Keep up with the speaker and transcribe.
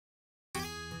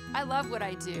I love what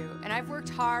I do, and I've worked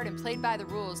hard and played by the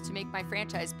rules to make my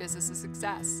franchise business a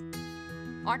success.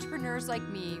 Entrepreneurs like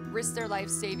me risk their life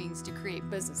savings to create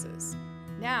businesses.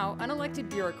 Now, unelected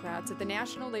bureaucrats at the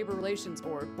National Labor Relations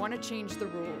Board want to change the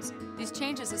rules. These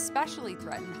changes especially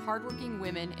threaten hardworking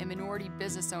women and minority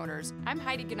business owners. I'm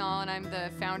Heidi Ganal, and I'm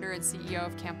the founder and CEO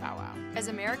of Camp Bow Wow. As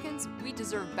Americans, we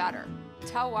deserve better.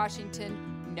 Tell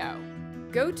Washington no.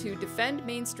 Go to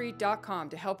defendmainstreet.com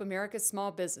to help America's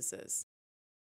small businesses.